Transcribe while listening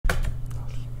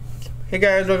Hey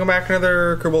guys, welcome back to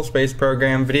another Kerbal Space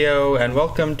Program video, and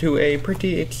welcome to a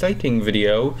pretty exciting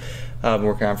video I've been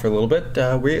working on for a little bit.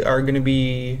 We are going to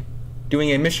be doing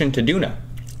a mission to Duna,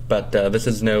 but this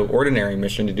is no ordinary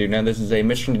mission to Duna. This is a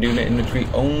mission to Duna in which we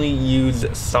only use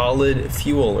solid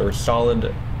fuel, or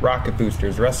solid rocket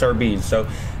boosters, or SRBs. So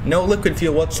no liquid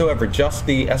fuel whatsoever, just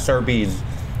the SRBs,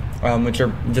 which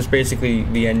are just basically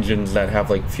the engines that have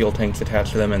like fuel tanks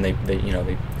attached to them, and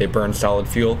they burn solid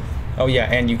fuel. Oh yeah,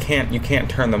 and you can't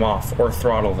turn them off or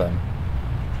throttle them.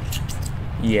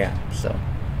 Yeah, so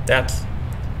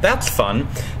that's fun.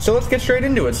 So let's get straight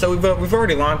into it. So we've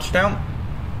already launched now.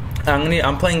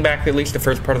 I'm playing back at least the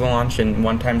first part of the launch in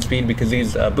 1x speed because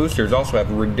these boosters also have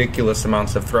ridiculous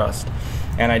amounts of thrust,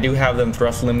 and I do have them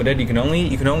thrust limited. You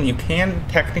can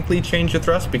technically change the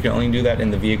thrust, but you can only do that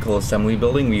in the vehicle assembly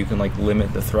building, where you can like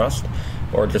limit the thrust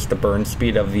or just the burn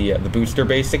speed of the booster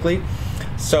basically.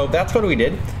 So that's what we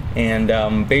did.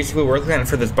 And basically what we're looking at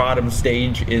for this bottom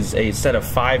stage is a set of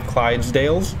 5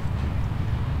 Clydesdales.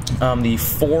 The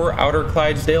 4 outer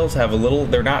Clydesdales have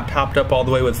they're not topped up all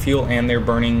the way with fuel, and they're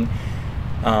burning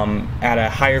at a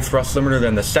higher thrust limiter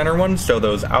than the center one, so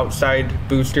those outside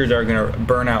boosters are going to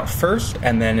burn out first,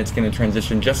 and then it's going to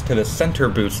transition just to the center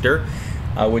booster,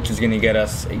 which is going to get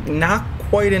us not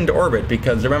quite into orbit,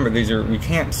 because remember, we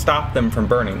can't stop them from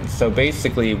burning. So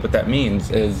basically what that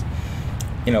means is,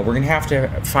 we're going to have to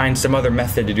find some other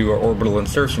method to do our orbital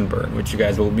insertion burn, which you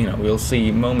guys will, we'll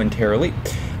see momentarily.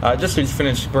 Just to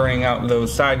finish burning out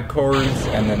those side cores,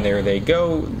 and then there they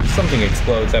go. Something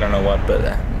explodes, I don't know what, but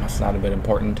that must not have been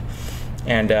important.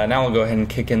 And now we'll go ahead and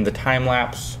kick in the time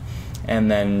lapse, and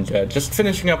then just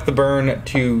finishing up the burn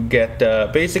to get,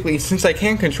 basically, since I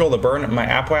can't control the burn, my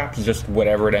app is just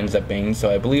whatever it ends up being.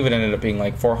 So I believe it ended up being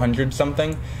like 400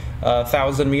 something.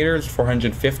 1,000 meters,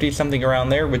 450, something around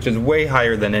there, which is way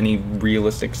higher than any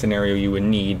realistic scenario you would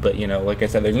need. But like I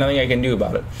said, there's nothing I can do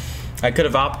about it. I could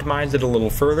have optimized it a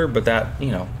little further, but that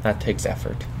that takes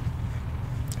effort.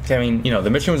 I mean, the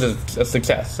mission was a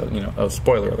success. So oh,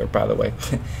 spoiler alert, by the way.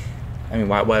 I mean,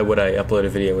 why would I upload a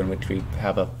video in which we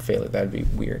have a failure? That'd be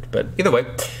weird. But either way,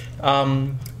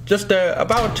 just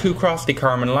about to cross the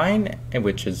Kármán line,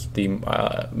 which is the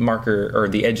marker, or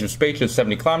the edge of space, is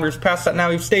 70 kilometers. Past that now,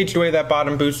 we've staged away that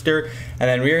bottom booster, and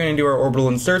then we're going to do our orbital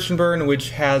insertion burn,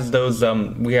 which has those,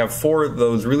 we have 4 of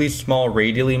those really small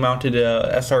radially mounted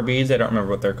SRBs. I don't remember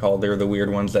what they're called. They're the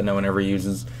weird ones that no one ever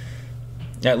uses,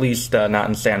 at least not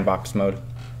in sandbox mode.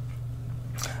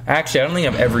 Actually, I don't think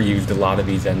I've ever used a lot of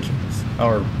these engines,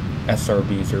 or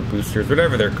SRBs, or boosters,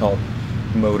 whatever they're called,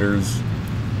 motors.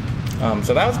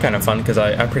 So that was kind of fun, because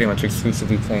I pretty much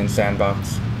exclusively play in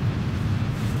sandbox.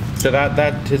 So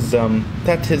that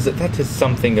is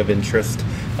something of interest.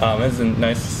 It's a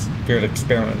nice spirit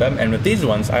experiment with them. And with these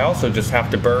ones, I also just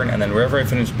have to burn, and then wherever I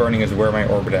finish burning is where my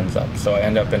orbit ends up. So I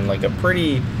end up in like a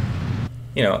pretty,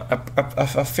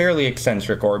 a fairly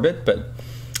eccentric orbit, but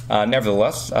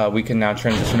nevertheless, we can now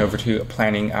transition over to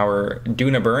planning our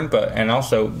Duna burn. And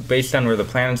also, based on where the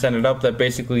planets ended up, that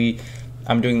basically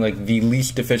I'm doing like the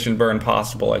least efficient burn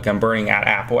possible. Like I'm burning at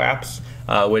apoaps,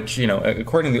 which,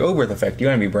 according to the Oberth effect, you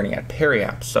want to be burning at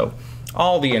periaps. So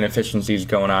all the inefficiencies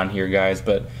going on here, guys.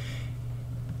 But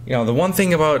the one thing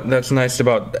that's nice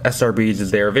about SRBs is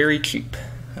they are very cheap.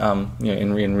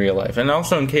 In real life, and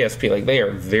also in KSP, like they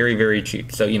are very, very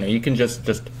cheap. So you can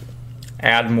just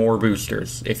add more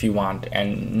boosters if you want,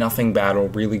 and nothing bad will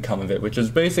really come of it, which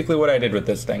is basically what I did with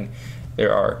this thing.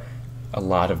 There are a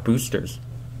lot of boosters.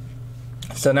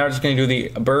 So now we're just going to do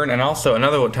the burn, and also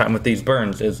another time with these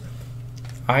burns is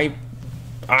I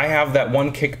have that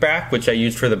one kickback which I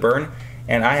used for the burn,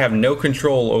 and I have no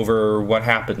control over what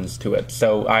happens to it.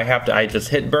 So I just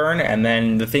hit burn, and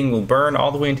then the thing will burn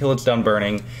all the way until it's done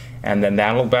burning, and then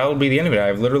that'll be the end of it.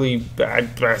 I've literally,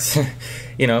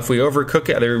 if we overcook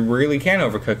it, I really can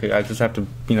overcook it. I just have to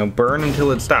burn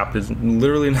until it stops. There's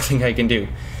literally nothing I can do.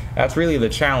 That's really the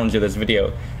challenge of this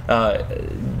video.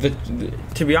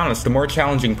 To be honest, the more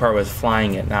challenging part was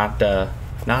flying it, not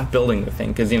building the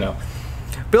thing. Because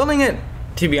building it,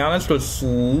 to be honest, was a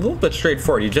little bit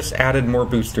straightforward. You just added more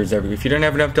boosters if you didn't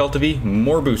have enough Delta V,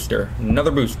 more booster,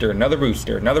 another booster, another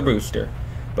booster, another booster.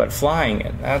 But flying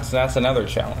it, that's another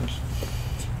challenge.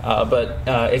 But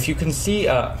if you can see,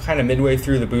 kind of midway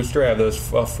through the booster, I have those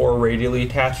 4 radially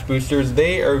attached boosters.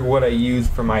 They are what I use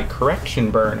for my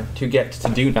correction burn to get to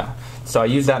Duna. So I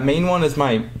use that main one as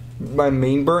my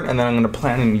main burn, and then I'm going to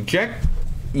plan an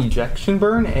ejection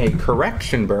burn, a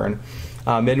correction burn,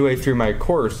 midway through my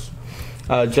course,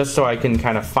 just so I can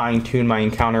kind of fine-tune my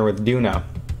encounter with Duna,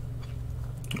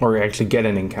 or actually get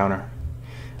an encounter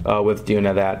with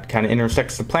Duna that kind of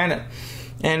intersects the planet.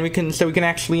 and we can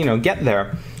actually, you know, get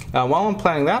there. While I'm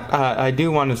planning that, I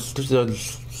do want to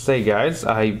say, guys,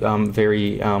 I'm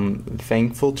very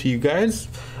thankful to you guys.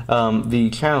 The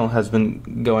channel has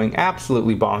been going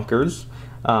absolutely bonkers.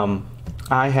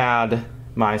 I had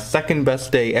my second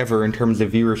best day ever in terms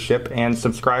of viewership and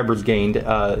subscribers gained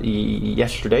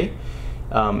yesterday.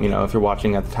 You know, if you're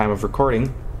watching at the time of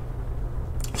recording.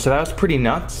 So that was pretty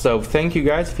nuts. So thank you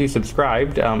guys if you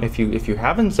subscribed. If you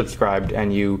haven't subscribed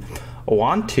and you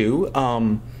want to,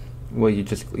 well, you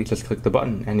just click the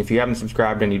button. And if you haven't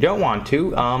subscribed and you don't want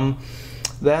to,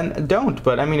 then don't.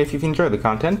 But I mean, if you enjoy the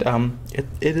content,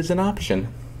 it is an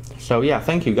option. So yeah,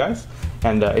 thank you guys.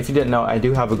 And if you didn't know, I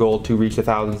do have a goal to reach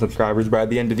 1,000 subscribers by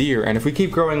the end of the year. And if we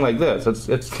keep growing like this,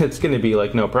 it's going to be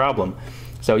like no problem.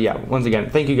 So yeah, once again,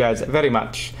 thank you guys very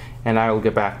much. And I will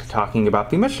get back to talking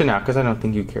about the mission now, because I don't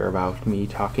think you care about me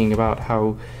talking about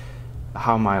how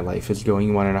my life is going.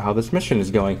 You want to know how this mission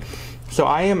is going. So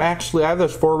I have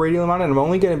those 4 radial mounted, and I'm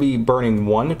only going to be burning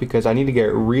 1 because I need to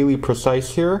get really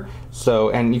precise here. So,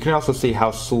 and you can also see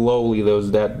how slowly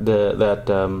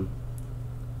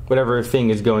whatever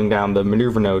thing is going down, the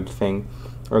maneuver node thing,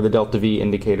 or the delta V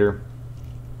indicator.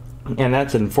 And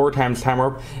that's in 4 times time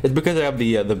warp. It's because I have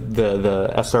the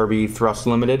SRB thrust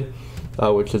limited,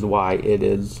 which is why it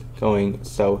is going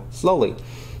so slowly.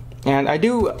 And I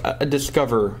do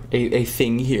discover a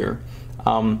thing here.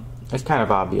 It's kind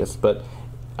of obvious, but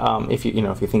if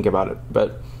you think about it.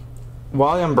 But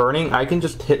while I'm burning, I can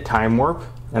just hit time warp,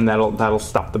 and that'll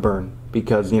stop the burn,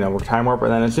 because we're time warp,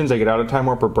 and then as soon as I get out of time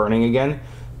warp, we're burning again.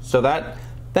 So that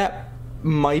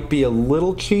might be a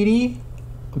little cheaty.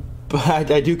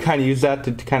 But I do kind of use that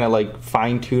to kind of like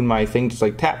fine-tune my thing, just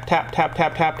like tap, tap, tap,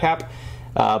 tap, tap, tap.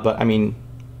 But I mean,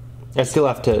 I still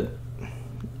have to...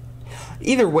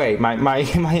 Either way, my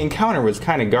encounter was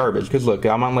kind of garbage, because look,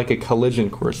 I'm on like a collision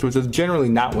course, which is generally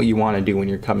not what you want to do when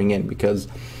you're coming in, because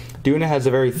Duna has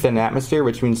a very thin atmosphere,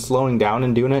 which means slowing down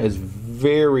in Duna is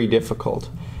very difficult.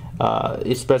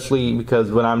 Especially because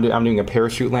when I'm doing a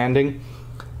parachute landing,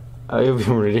 it would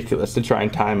be ridiculous to try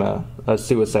and time a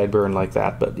suicide burn like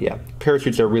that. But yeah,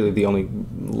 parachutes are really the only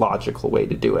logical way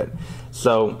to do it.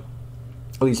 So,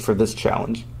 at least for this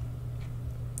challenge.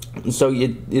 So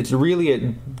it's really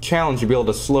a challenge to be able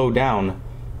to slow down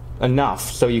enough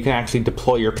so you can actually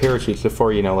deploy your parachutes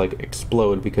before like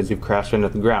explode because you've crashed into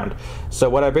the ground. So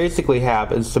what I basically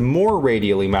have is some more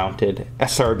radially mounted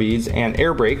SRBs and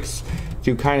air brakes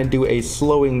to kind of do a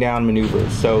slowing down maneuver.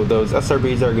 So those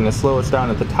SRBs are going to slow us down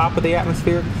at the top of the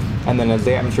atmosphere, and then as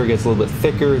the atmosphere gets a little bit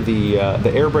thicker, the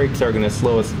air brakes are going to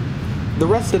slow us the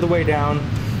rest of the way down,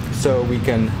 so we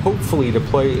can hopefully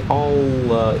deploy all,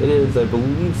 it is, I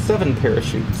believe, 7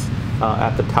 parachutes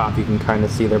at the top. You can kind of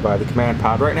see there by the command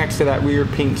pod, right next to that weird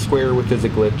pink square, which is a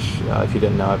glitch. If you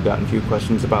didn't know, I've gotten a few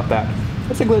questions about that.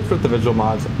 It's a glitch with the visual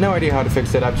mods. No idea how to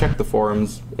fix it. I've checked the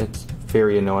forums. It's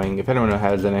very annoying. If anyone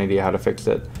has an idea how to fix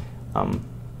it,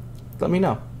 let me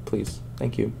know, please.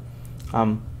 Thank you.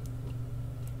 I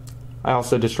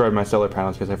also destroyed my solar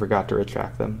panels because I forgot to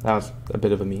retract them. That was a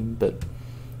bit of a meme, but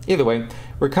either way,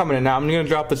 we're coming in now. I'm going to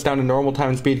drop this down to normal time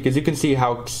and speed because you can see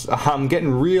how I'm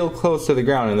getting real close to the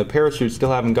ground, and the parachutes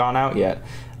still haven't gone out yet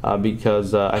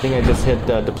because I think I just hit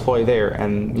deploy there,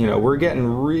 and we're getting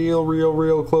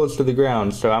real close to the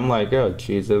ground. So I'm like, oh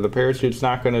geez, the parachute's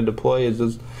not going to deploy.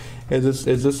 Is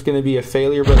this going to be a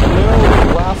failure? But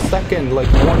no, last second, like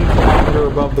 1 kilometer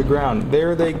above the ground.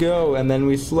 There they go, and then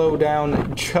we slow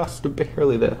down just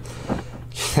barely.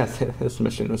 This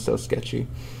mission was so sketchy.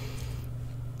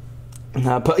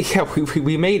 But yeah,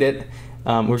 we made it.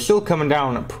 We're still coming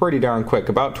down pretty darn quick,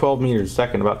 about 12 meters a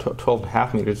second, about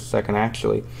 12.5 meters a second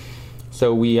actually.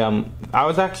 So I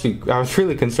was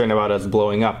really concerned about us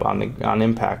blowing up on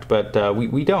impact, but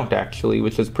we don't actually,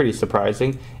 which is pretty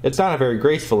surprising. It's not a very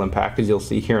graceful impact, as you'll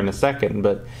see here in a second,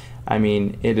 but I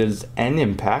mean, it is an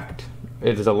impact.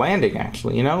 It is a landing,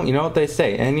 actually. You know what they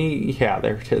say?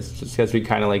 There it is. Just because we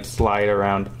kind of like slide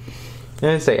around. And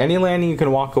they say any landing you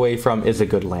can walk away from is a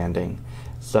good landing.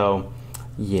 So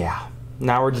yeah.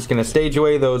 Now we're just going to stage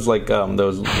away those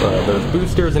those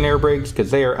boosters and air brakes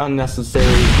because they are unnecessary,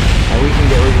 and we can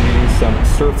get ready to do some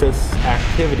surface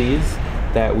activities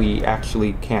that we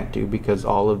actually can't do because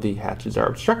all of the hatches are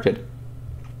obstructed.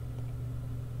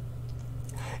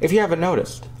 If you haven't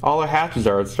noticed, all our hatches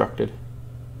are obstructed,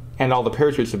 and all the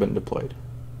parachutes have been deployed.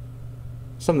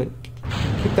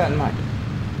 Keep that in mind.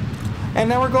 And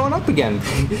now we're going up again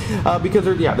because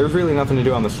there's really nothing to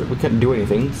do on this. We couldn't do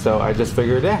anything, so I just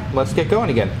figured, let's get going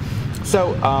again.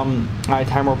 So I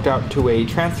time warped out to a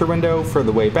transfer window for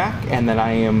the way back, and then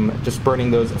I am just burning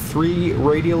those 3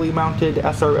 radially mounted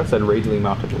SR. I've said radially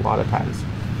mounted a lot of times.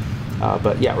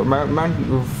 But yeah, we're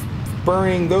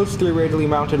burning those 3 radially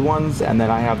mounted ones, and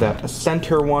then I have that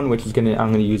center one, which is I'm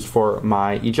gonna use for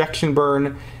my ejection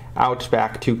burn out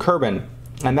back to Kerbin.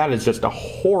 And that is just a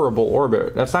horrible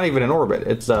orbit. That's not even an orbit.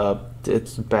 It's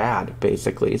bad,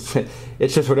 basically.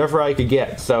 It's just whatever I could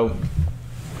get. So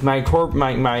my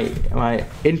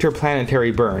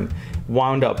interplanetary burn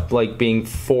wound up like being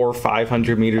 400 or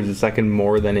 500 meters a second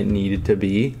more than it needed to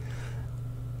be,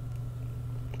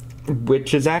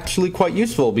 which is actually quite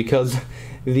useful because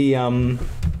the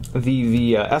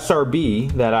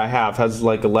SRB that I have has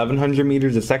like 1100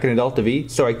 meters a second in delta V,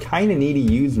 so I kind of need to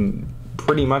use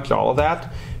pretty much all of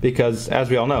that because, as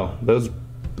we all know, those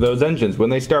engines, when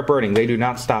they start burning, they do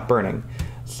not stop burning.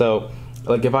 So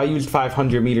like if I used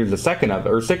 500 meters a second of it,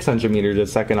 or 600 meters a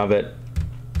second of it,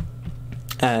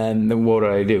 and then what did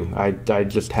I do? I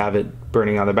just have it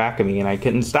burning on the back of me, and I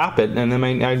couldn't stop it, and then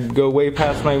I'd go way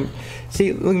past my...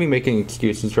 See, look at me making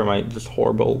excuses for my just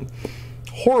horrible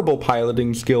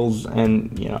piloting skills,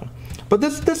 and, you know... But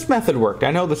this method worked.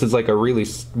 I know this is like a really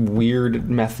weird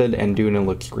method, and Duna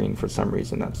looks green for some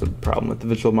reason. That's a problem with the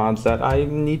visual mods that I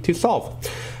need to solve.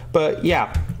 But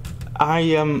yeah,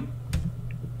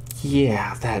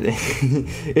 yeah,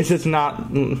 this is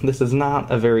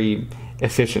not a very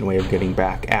efficient way of getting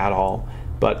back at all.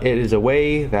 But it is a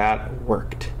way that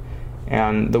worked,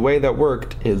 and the way that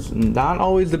worked is not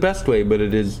always the best way, but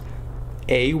it is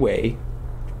a way.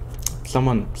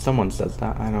 Someone says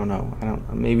that. I don't know.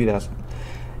 Maybe that's...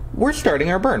 We're starting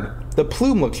our burn. The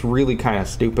plume looks really kind of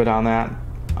stupid on that.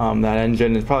 That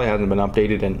engine, it probably hasn't been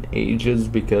updated in ages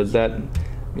because that,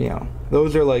 you know,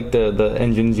 those are like the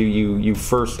engines you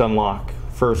first unlock.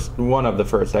 One of the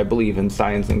first, I believe, in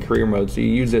science and career mode. So you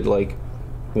use it like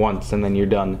once and then you're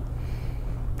done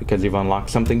because you've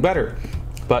unlocked something better.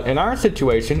 But in our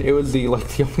situation, it was the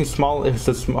only small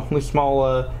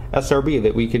SRB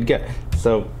that we could get.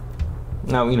 So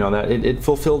now, you know, that it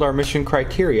fulfilled our mission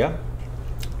criteria,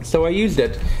 so I used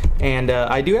it, and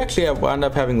I do actually wound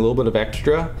up having a little bit of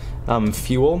extra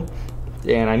fuel,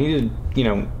 and I needed, you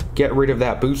know, get rid of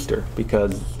that booster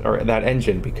or that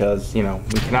engine because, you know,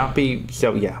 we cannot be.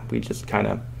 So yeah, we just kind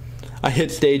of, I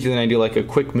hit stage and then I do like a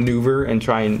quick maneuver and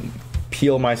try and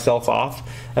peel myself off.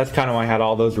 That's kind of why I had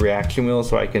all those reaction wheels,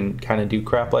 so I can kind of do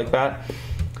crap like that.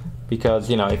 Because,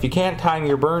 you know, if you can't time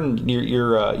your burn,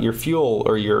 your fuel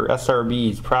or your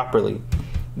SRBs properly,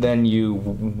 then you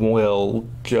will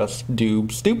just do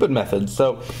stupid methods.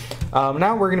 So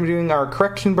now we're going to be doing our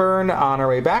correction burn on our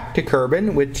way back to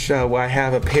Kerbin, which I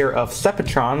have a pair of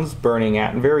Sepatrons burning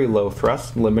at very low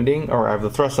thrust, limiting, or I have the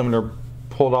thrust limiter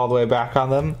pulled all the way back on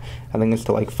them. I think it's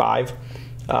to like 5%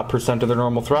 of their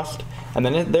normal thrust. And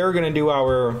then they're going to do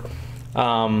our...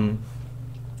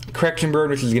 correction burn,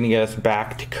 which is going to get us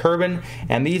back to Kerbin,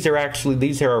 and these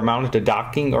are mounted to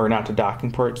docking, or not to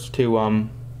docking ports, to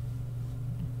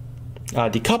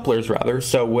decouplers rather.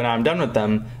 So when I'm done with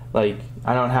them, like,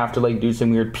 I don't have to like do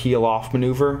some weird peel off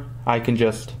maneuver. I can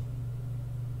just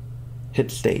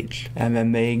hit stage and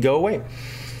then they go away.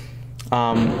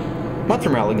 Much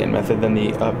more elegant method than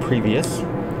the previous,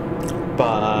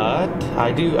 but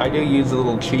I do use a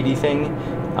little cheaty thing.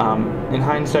 In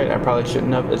hindsight, I probably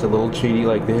shouldn't have. It's a little cheaty,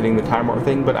 like the hitting the time warp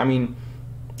thing. But I mean,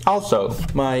 also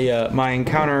my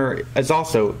encounter is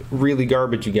also really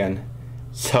garbage again.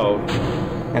 So,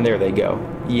 and there they go.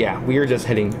 Yeah, we are just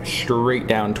heading straight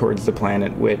down towards the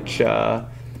planet, which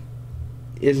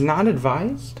is not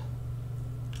advised.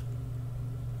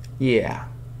 Yeah,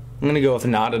 I'm gonna go with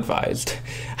not advised.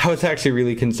 I was actually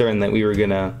really concerned that we were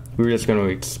just gonna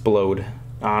explode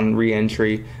on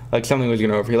re-entry, like something was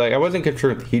going to overheat. Like, I wasn't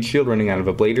concerned with the heat shield running out of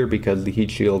a blader, because the heat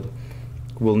shield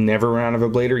will never run out of a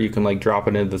blader. You can like drop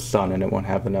it into the sun and it won't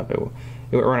have enough. It will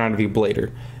run out of a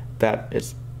blader. That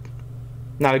is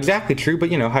not exactly true,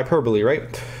 but you know, hyperbole,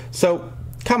 right? So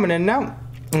coming in now,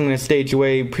 I'm going to stage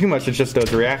away pretty much it's just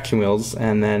those reaction wheels,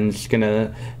 and then just going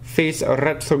to face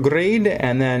retrograde,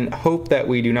 and then hope that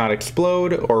we do not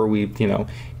explode, or we, you know,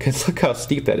 because look how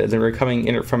steep that is, and we're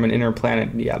coming from an inner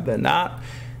planet. Yeah, the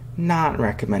not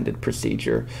recommended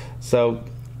procedure. So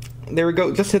there we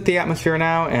go, just hit the atmosphere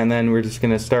now, and then we're just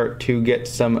going to start to get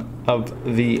some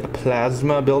of the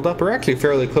plasma buildup. We're actually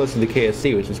fairly close to the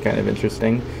KSP, which is kind of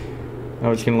interesting. I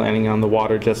was going to landing on the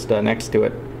water just next to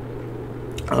it.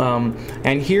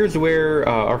 And here's where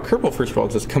our Kerbal, first of all,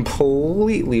 just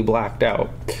completely blacked out,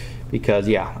 because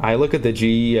yeah, I look at the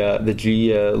G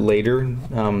later,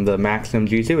 the maximum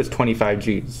Gs, it was 25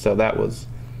 Gs, so that was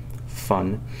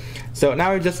fun. So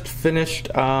now I just finished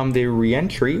the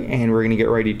re-entry, and we're going to get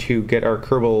ready to get our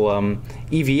Kerbal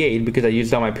EVA'd, because I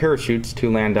used all my parachutes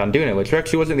to land on Duna, which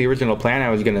actually wasn't the original plan. I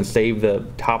was going to save the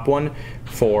top one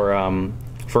for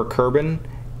Kerbin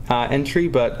entry,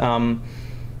 but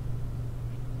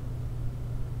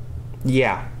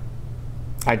yeah,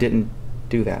 I didn't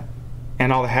do that.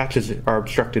 And all the hatches are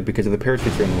obstructed because of the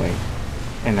parachutes are in the way.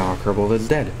 And now our Kerbal is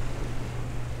dead.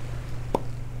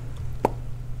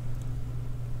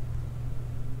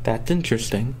 That's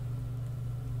interesting.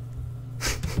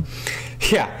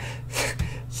 Yeah.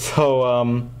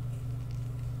 So,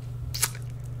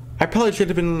 I probably should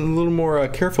have been a little more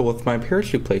careful with my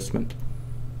parachute placement.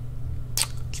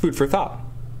 It's food for thought.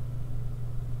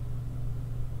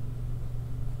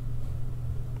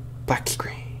 Black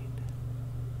screen.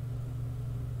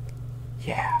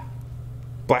 Yeah.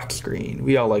 Black screen.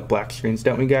 We all like black screens,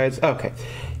 don't we, guys? Okay.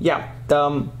 Yeah.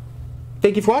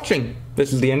 Thank you for watching.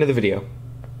 This is the end of the video.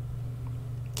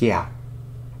 Yeah.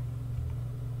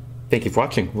 Thank you for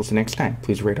watching. We'll see you next time.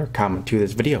 Please rate or comment to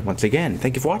this video. Once again,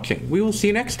 thank you for watching. We will see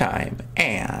you next time.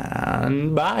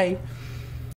 And bye.